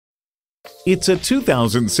It's a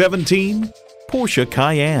 2017 Porsche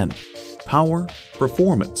Cayenne. Power,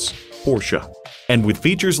 performance, Porsche. And with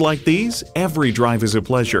features like these, every drive is a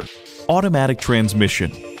pleasure. Automatic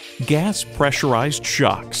transmission, gas pressurized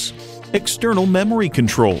shocks, external memory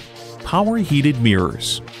control, power heated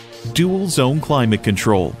mirrors, dual zone climate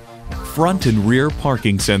control, front and rear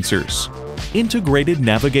parking sensors, integrated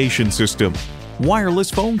navigation system, wireless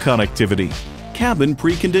phone connectivity, cabin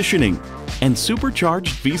preconditioning, and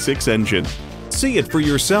supercharged V6 engine. See it for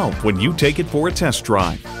yourself when you take it for a test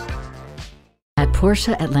drive. At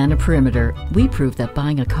Porsche Atlanta Perimeter, we prove that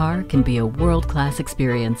buying a car can be a world-class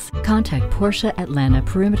experience. Contact Porsche Atlanta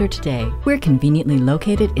Perimeter today. We're conveniently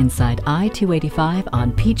located inside I-285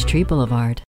 on Peachtree Boulevard.